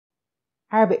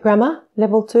Arabic Grammar,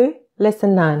 Level 2,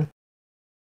 Lesson 9.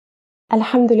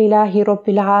 الحمد لله رب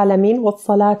العالمين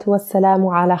والصلاة والسلام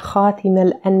على خاتم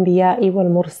الأنبياء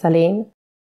والمرسلين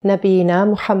نبينا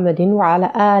محمد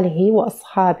وعلى آله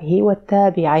وأصحابه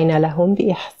والتابعين لهم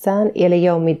بإحسان إلى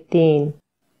يوم الدين.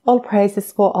 All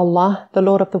praises for Allah, the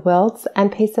Lord of the worlds,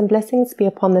 and peace and blessings be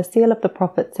upon the seal of the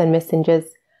prophets and messengers,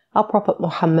 our Prophet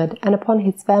Muhammad, and upon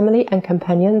his family and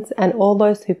companions and all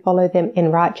those who follow them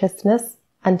in righteousness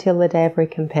until the day of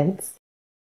recompense.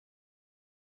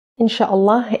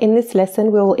 Inshallah, in this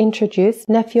lesson we will introduce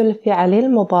نفي الفعل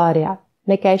المضارع,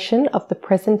 negation of the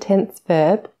present tense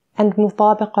verb, and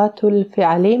مطابقة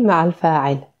الفعل مع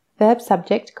الفاعل,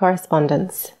 verb-subject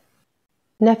correspondence.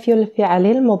 نفي الفعل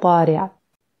المضارع.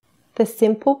 The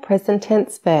simple present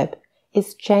tense verb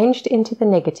is changed into the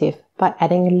negative by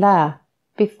adding لا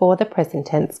before the present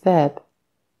tense verb.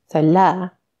 So لا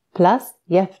plus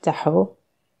يفتح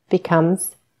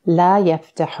becomes لا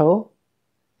يفتح,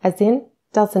 as in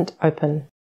doesn't open.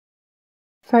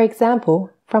 For example,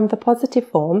 from the positive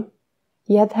form,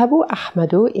 يذهب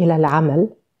أحمد إلى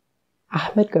العمل,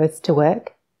 Ahmed goes to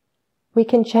work, we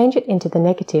can change it into the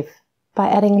negative by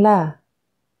adding لا,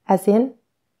 as in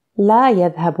لا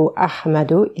يذهب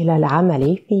أحمد إلى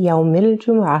العمل في يوم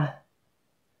الجمعة.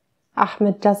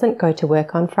 Ahmed doesn't go to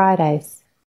work on Fridays.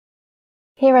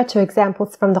 Here are two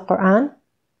examples from the Quran.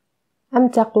 أم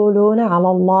تقولون على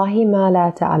الله ما لا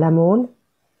تعلمون?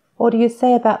 Or do you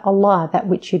say about Allah that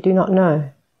which you do not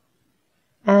know?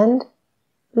 And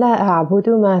لا أعبد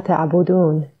ما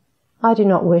تعبدون. I do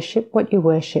not worship what you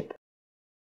worship.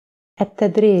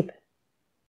 التدريب.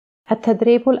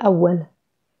 التدريب الأول.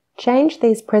 Change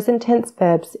these present tense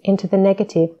verbs into the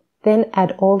negative, then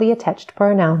add all the attached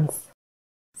pronouns.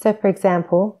 So for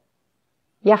example,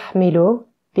 يحمل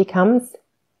becomes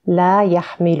لا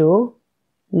يحمل,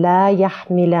 لا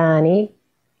يحملان,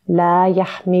 لا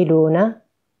يحملون,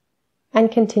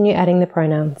 and continue adding the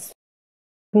pronouns.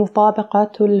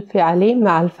 مطابقة الفعل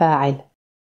مع الفاعل.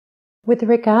 With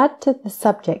regard to the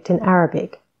subject in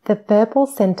Arabic, the verbal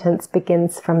sentence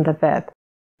begins from the verb.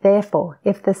 Therefore,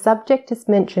 if the subject is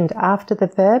mentioned after the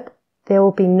verb, there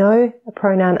will be no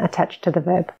pronoun attached to the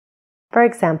verb. For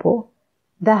example,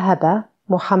 ذهب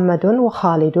محمد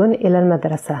وخالد إلى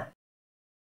المدرسة.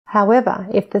 However,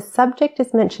 if the subject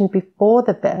is mentioned before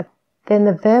the verb, then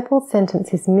the verbal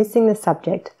sentence is missing the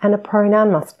subject and a pronoun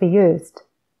must be used.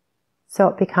 So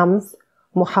it becomes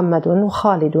محمد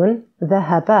وخالد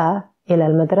ذهبا إلى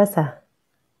المدرسة.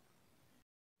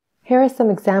 Here are some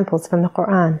examples from the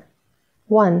Quran.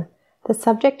 1. The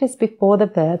subject is before the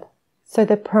verb, so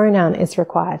the pronoun is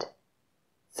required.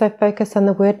 So focus on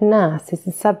the word nas as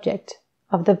the subject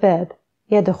of the verb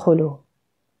يدخل.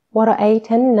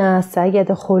 ورأيت الناس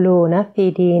يدخلون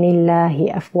في دين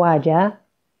الله أفواجا.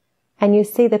 And you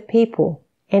see the people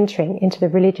entering into the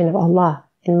religion of Allah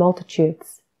in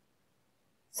multitudes.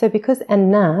 So because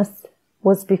الناس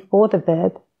was before the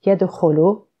verb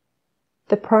يدخل,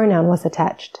 the pronoun was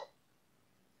attached.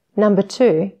 Number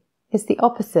 2 is the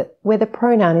opposite, where the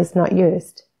pronoun is not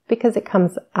used because it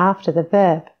comes after the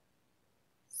verb.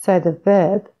 So the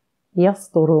verb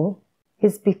يصدر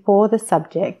is before the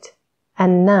subject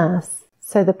and nas,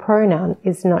 so the pronoun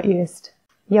is not used.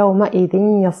 يومئذ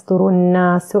يصدر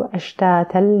الناس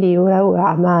أشتاتا ليروا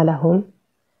أعمالهم.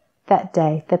 That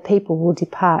day the people will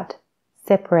depart,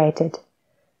 separated,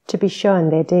 to be shown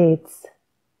their deeds.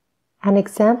 An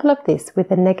example of this with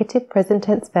the negative present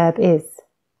tense verb is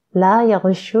لا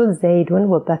يغش زيد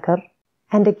وبكر.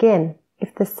 And again,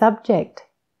 if the subject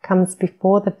comes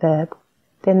before the verb,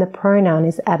 then the pronoun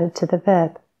is added to the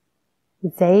verb.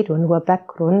 زيد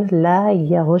وبكر لا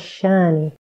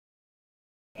يغشان.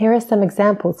 Here are some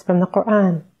examples from the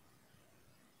Quran.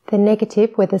 The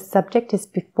negative where the subject is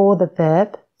before the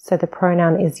verb, so the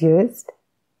pronoun is used.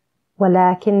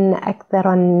 ولكن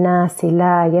أكثر الناس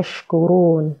لا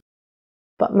يشكرون.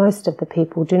 But most of the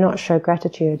people do not show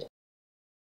gratitude.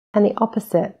 And the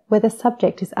opposite, where the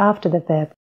subject is after the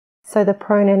verb, so the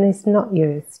pronoun is not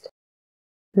used.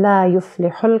 لا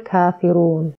يفلح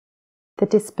الكافرون. The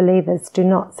disbelievers do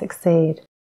not succeed.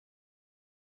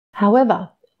 However,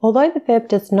 although the verb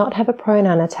does not have a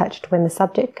pronoun attached when the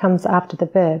subject comes after the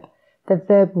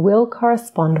verb will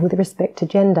correspond with respect to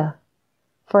gender.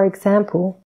 For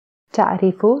example,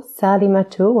 تعرف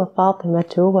سالمة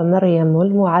وفاطمة ومريم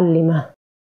المعلمة.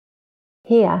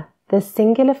 Here, the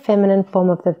singular feminine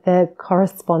form of the verb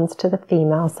corresponds to the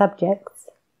female subjects.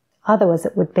 Otherwise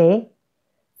it would be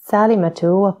سالمة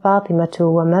وفاطمة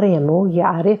ومريم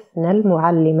يعرفن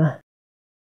المعلمة.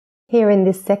 Here in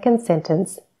this second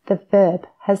sentence, the verb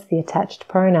has the attached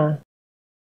pronoun.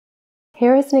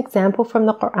 Here is an example from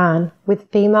the Quran with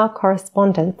female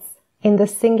correspondence in the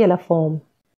singular form.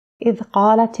 إذ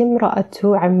قالت امرأة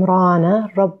عمران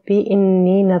ربي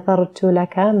إني نذرت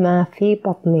لك ما في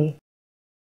بطني.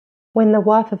 When the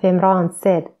wife of Imran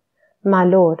said, My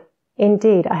Lord,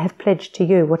 indeed I have pledged to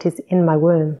you what is in my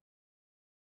womb.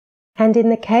 And in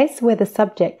the case where the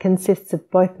subject consists of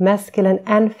both masculine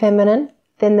and feminine,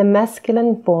 then the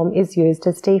masculine form is used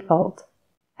as default,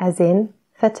 as in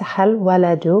فتح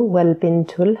الولد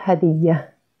والبنت الهدية.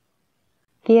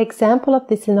 The example of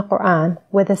this in the Quran,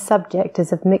 where the subject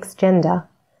is of mixed gender,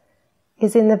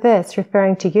 is in the verse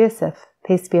referring to Yusuf,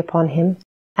 peace be upon him,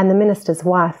 and the minister's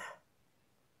wife.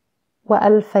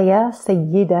 وَأَلْفَيَا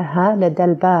سَيِّدَهَا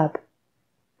لَدَى الْبَابِ.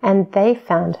 And they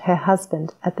found her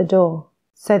husband at the door.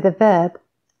 So the verb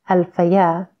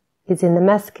أَلْفَيَا is in the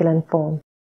masculine form.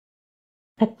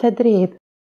 التدريب.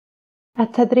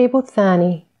 التدريب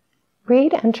الثاني.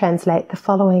 Read and translate the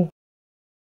following.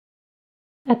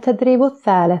 التدريب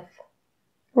الثالث.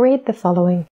 Read the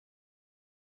following.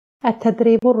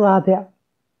 التدريب الرابع.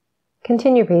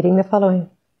 Continue reading the following.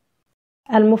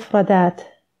 المفردات.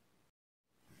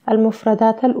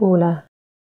 المفردات الأولى.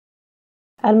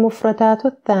 المفردات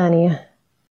الثانية.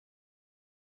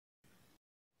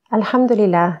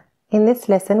 Alhamdulillah, in this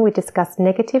lesson we discussed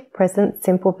negative present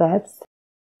simple verbs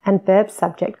and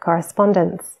verb-subject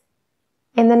correspondence.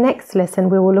 In the next lesson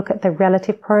we will look at the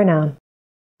relative pronoun,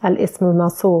 al-ism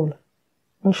al-mawsul,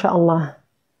 inshaAllah.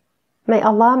 May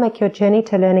Allah make your journey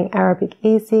to learning Arabic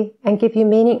easy and give you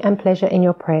meaning and pleasure in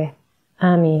your prayer.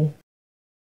 Ameen.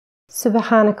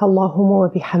 سبحانك اللهم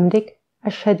وبحمدك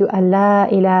أشهد أن لا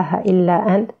إله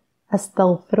إلا أنت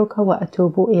أستغفرك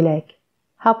وأتوب إليك.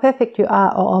 How perfect you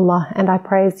are, O Allah, and I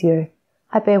praise you.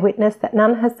 I bear witness that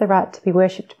none has the right to be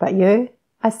worshipped but you.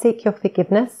 I seek your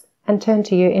forgiveness and turn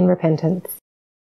to you in repentance.